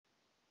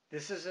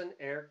This is an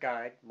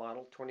Airguide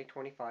Model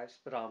 2025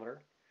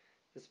 speedometer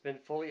that's been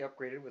fully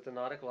upgraded with the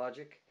Nautic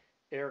Logic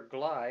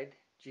Airglide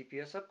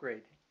GPS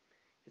upgrade.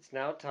 It's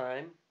now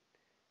time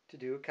to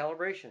do a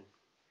calibration.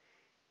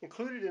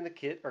 Included in the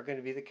kit are going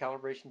to be the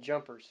calibration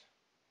jumpers.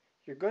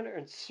 You're going to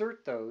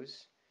insert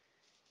those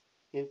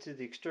into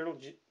the external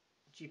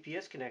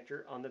GPS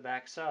connector on the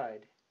back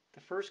side. The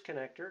first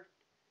connector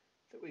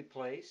that we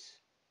place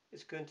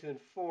is going to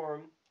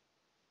inform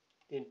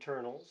the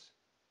internals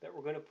that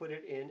we're going to put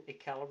it in a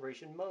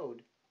calibration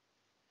mode.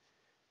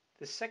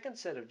 The second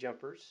set of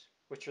jumpers,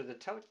 which are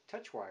the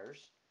touch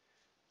wires,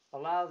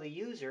 allow the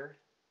user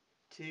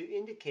to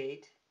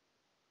indicate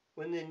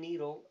when the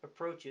needle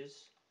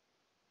approaches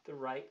the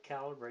right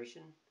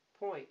calibration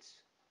points.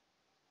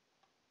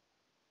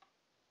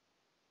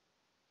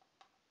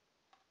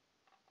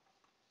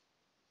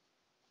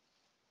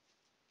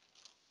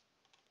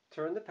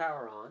 Turn the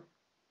power on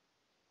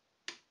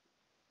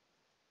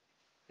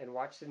and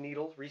watch the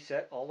needle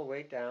reset all the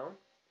way down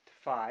to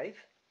 5,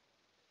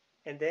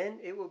 and then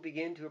it will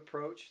begin to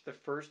approach the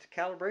first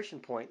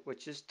calibration point,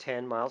 which is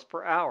 10 miles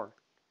per hour.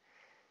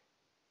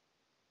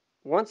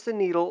 Once the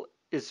needle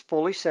is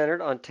fully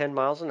centered on 10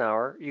 miles an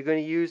hour, you're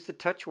going to use the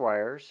touch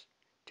wires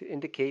to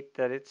indicate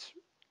that it's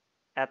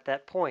at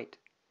that point.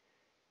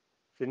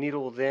 The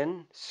needle will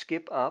then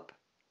skip up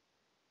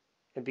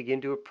and begin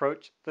to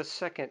approach the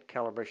second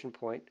calibration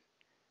point,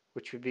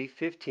 which would be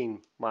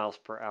 15 miles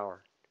per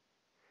hour.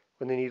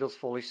 When the needle is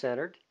fully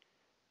centered,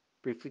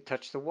 briefly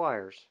touch the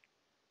wires.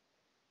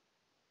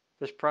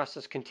 This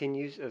process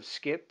continues of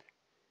skip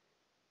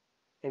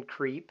and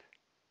creep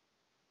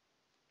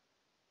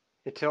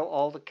until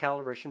all the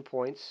calibration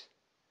points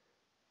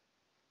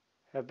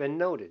have been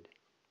noted.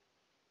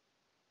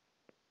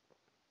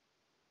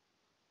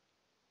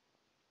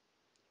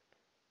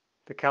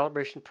 The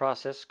calibration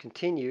process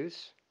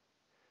continues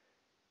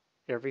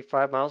every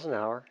 5 miles an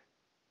hour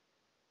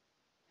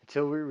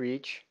until we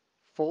reach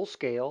full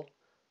scale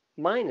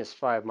minus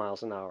 5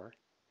 miles an hour.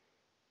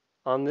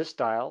 On this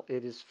dial,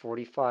 it is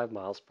 45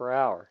 miles per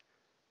hour.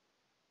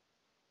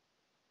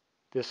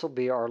 This will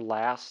be our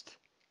last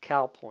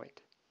cal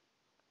point.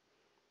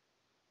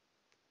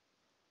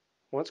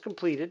 Once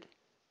completed,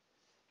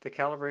 the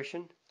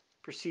calibration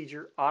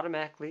procedure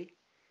automatically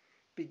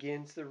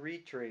begins the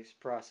retrace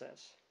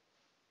process.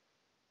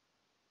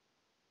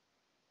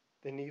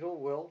 The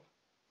needle will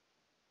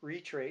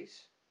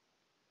retrace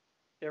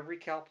every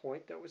cal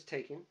point that was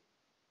taken.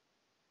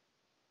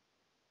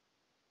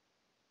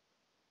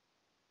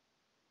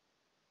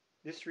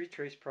 This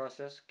retrace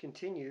process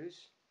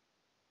continues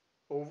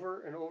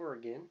over and over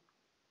again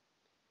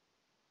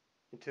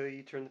until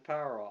you turn the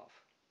power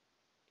off.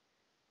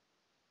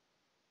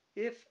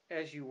 If,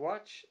 as you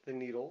watch the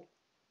needle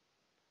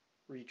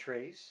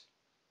retrace,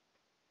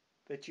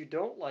 that you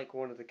don't like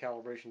one of the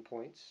calibration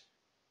points,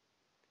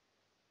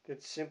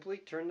 then simply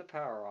turn the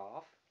power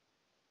off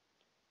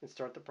and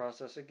start the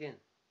process again.